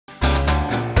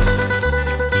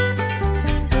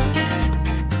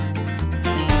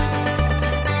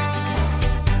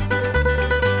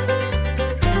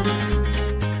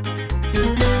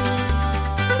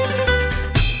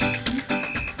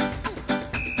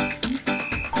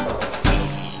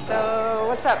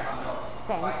what's up?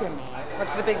 Thank you, Nick.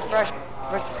 What's the big rush?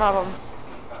 What's the problem?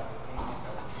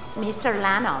 Mr.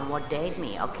 Lannon would date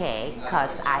me, okay?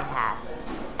 Because I have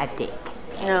a dick.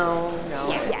 No,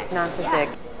 Yeah. it's not the dick.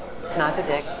 It's not the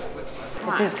dick.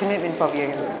 It's his commitment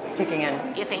phobia kicking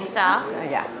in. You think so?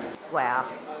 Yeah. Well,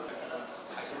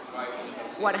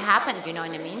 what happened, in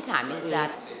the meantime, is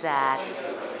that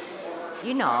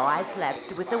I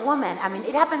slept with a woman. I mean,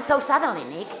 it happened so suddenly,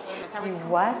 Nick. You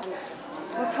what?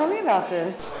 Well, tell me about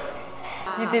this.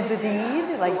 You did the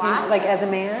deed, like as a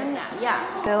man. Yeah.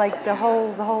 The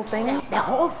whole thing. The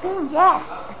whole thing, yes.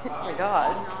 Oh my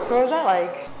God. So what was that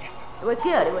like? It was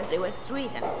good. It was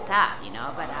sweet and stuff,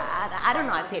 but I don't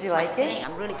know if it's my thing.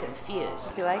 I'm really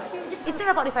confused. Do you like it? It's not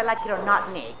about if I like it or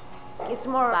not, Nick. It's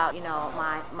more about,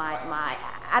 my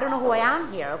I don't know who I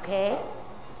am here, okay?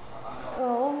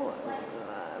 Oh,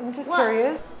 I'm just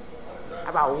curious.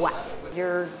 About what?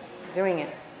 You're doing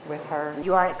it with her.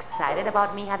 You are excited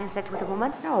about me having sex with a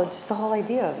woman? No, just the whole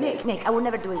idea of it. Nick, I would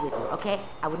never do it with you, okay?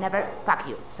 I would never fuck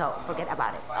you, so forget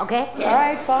about it, okay? All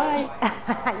right, bye.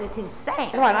 It's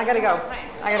insane. Come on, I gotta go.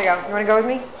 You wanna go with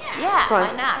me? Yeah,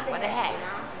 why not? What the heck?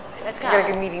 Let's go. I got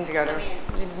a good meeting to go to.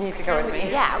 You need to go with me.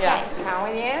 Yeah, okay. Come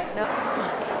with you? No.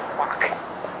 Fuck.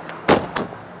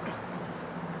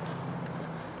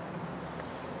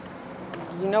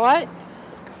 You know what?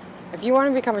 If you want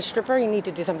to become a stripper, you need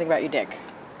to do something about your dick.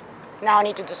 Now I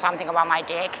need to do something about my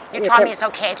dick. You told me it's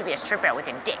okay to be a stripper with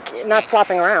a dick. Not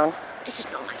flopping around. This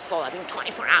is not my fault. I've been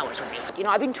 24 hours with this.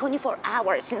 I've been 24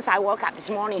 hours since I woke up this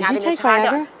morning. Did you take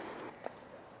Viagra?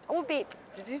 I would be.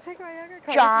 Did you take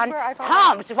Viagra? John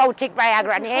Holmes won't take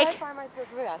Viagra, Nick. Come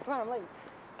on, I'm late.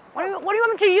 What do you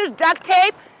want me to use? Duct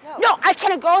tape? No, I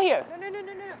cannot go here. No.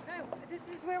 This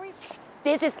is where we...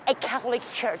 This is a Catholic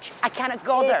church. I cannot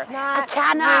go there. It's not I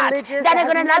cannot. religious. They're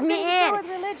not going to let me It has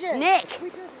in. nothing to do with religion. Nick. We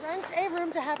just rent a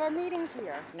room to have our meetings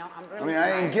here. No, I'm really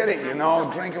I didn't get it,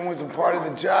 Drinking was a part of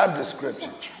the job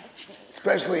description,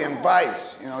 especially in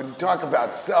Vice. You talk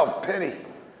about self-pity.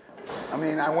 I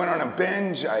went on a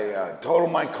binge. I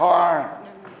totaled my car.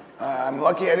 I'm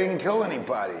lucky I didn't kill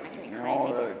anybody.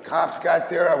 The cops got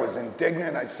there. I was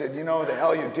indignant. I said, what the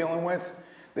hell you're dealing with?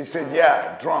 They said,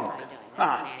 yeah, drunk.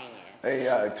 They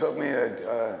took me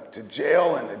to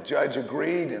jail, and the judge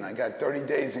agreed, and I got 30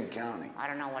 days in county. I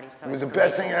don't know what he's so. It was the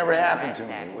best thing that ever happened to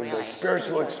me. It was a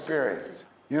spiritual experience.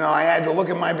 I had to look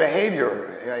at my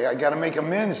behavior. I got to make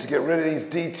amends to get rid of these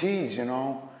DTs,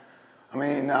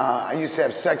 I used to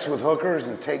have sex with hookers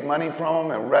and take money from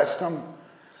them and arrest them.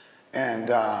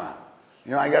 And, I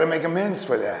got to make amends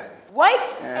for that. Wait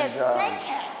a second.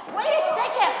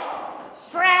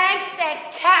 Frank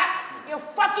the Cap. You're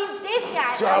fucking this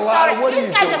guy. Charlotta, what are you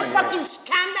doing? This guy's a fucking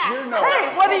scumbag.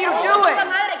 Hey, what are you doing?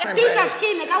 Piece of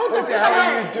shit, Nick. What the hell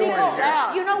are you doing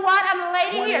here? You know what? I'm a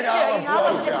lady here too.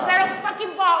 With a pair of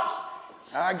fucking balls.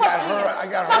 I got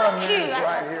her amends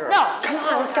right here. No. Come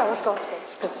on, let's go.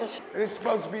 It's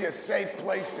supposed to be a safe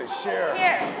place to share.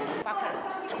 Here.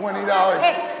 $20.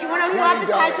 Hey, do you want a new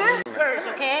appetizer? First,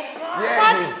 okay?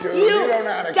 Yeah, you do. You don't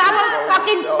know how to double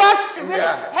fucking fuck.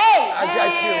 Yeah. Hey. I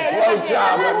got you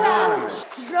blowjob anonymous.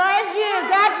 Bless you.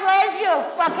 God bless you,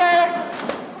 fucker.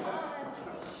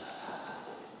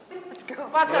 Let's go.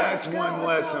 Fucker. That's one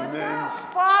less amends.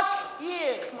 Fuck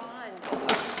you. Come on.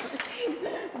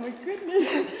 Oh my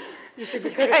goodness. You should be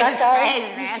good That's at that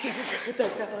crazy, man.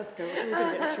 Let's go. We're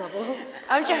gonna get in trouble.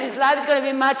 I'm sure his life is gonna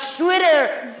be much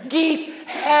sweeter, deep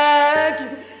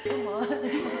head. Come on.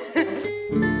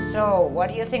 So, what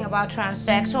do you think about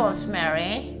transsexuals,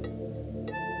 Mary?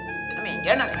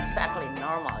 You're not exactly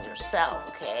normal yourself,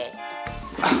 okay?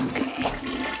 Okay.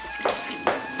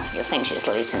 You think she's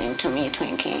listening to me,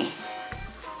 Twinkie?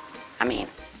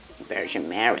 Virgin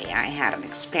Mary, I had an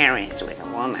experience with a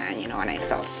woman, and I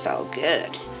felt so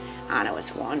good. And I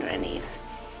was wondering if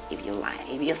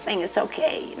you think it's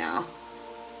okay,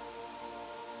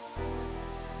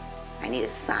 I need a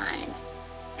sign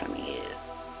from you.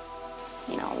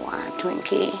 You know what,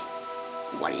 Twinkie?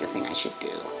 What do you think I should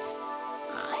do?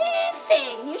 I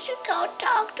think you should go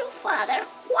talk to Father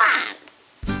Juan.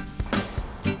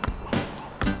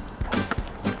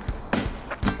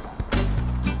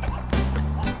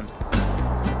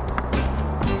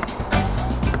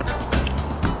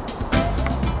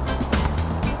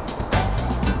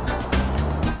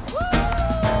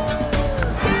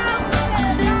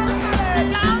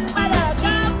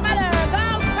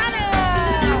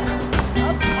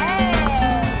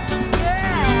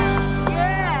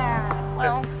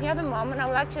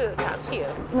 To talk to you.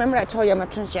 Remember I told you I'm a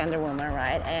transgender woman,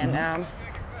 right? And,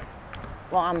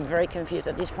 well, I'm very confused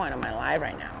at this point of my life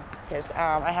right now. because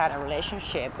I had a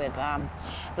relationship with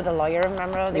a lawyer.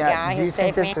 Remember the guy do who you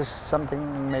think saved that me? there's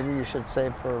something maybe you should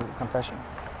save for confession?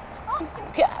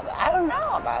 Okay, I don't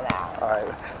know about that. All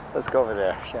right, let's go over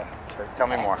there. Yeah, sure. Tell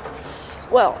me more.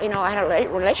 Well, you know, I had a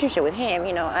relationship with him,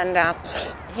 you know, and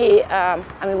he, I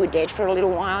mean, we dated for a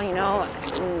little while, you know,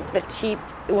 but he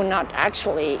would not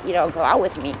actually, you know, go out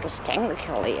with me because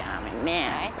technically I'm a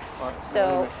man. Well,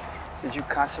 So, did you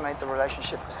consummate the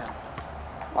relationship with him?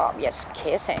 well, yes,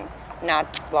 kissing,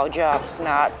 not blowjobs,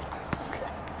 not,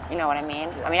 you know what I mean?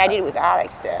 I mean, I did it with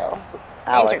Alex, though.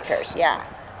 Alex? Intercourse, yeah.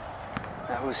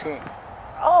 Now, who's he?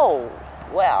 Oh,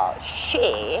 well,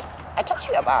 I talked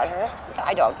to you about her.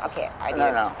 I don't, okay, I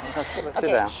didn't. No. Let's sit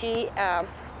Okay, down.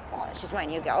 well, she's my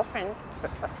new girlfriend.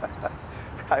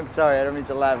 I'm sorry, I don't mean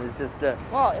to laugh. It's just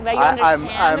Well, but you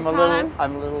understand the problem?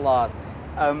 I'm a little lost.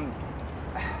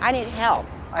 I need help.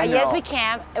 I just know.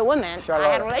 became a woman. I had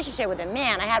Charlotta. a relationship with a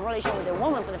man. I had a relationship with a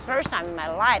woman for the first time in my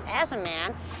life as a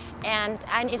man, and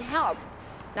I need help.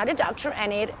 Not a doctor. I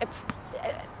need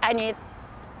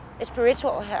a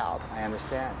spiritual help. I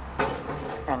understand.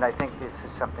 And I think this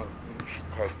is something you should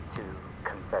take to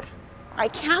confession. I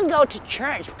can't go to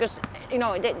church because, you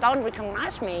know, they don't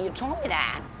recognize me. You told me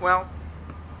that. Well,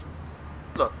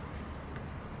 look,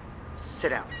 sit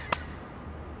down.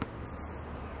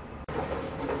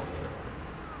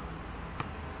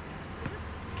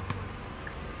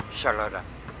 Charlotta,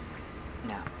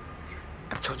 now,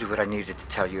 I've told you what I needed to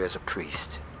tell you as a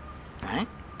priest, all right?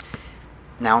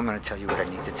 Now I'm going to tell you what I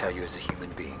need to tell you as a human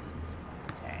being.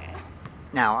 Okay.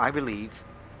 Now, I believe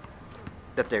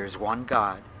that there is one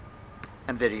God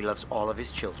and that he loves all of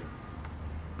his children.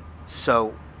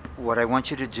 So, what I want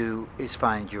you to do is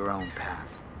find your own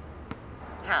path.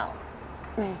 How?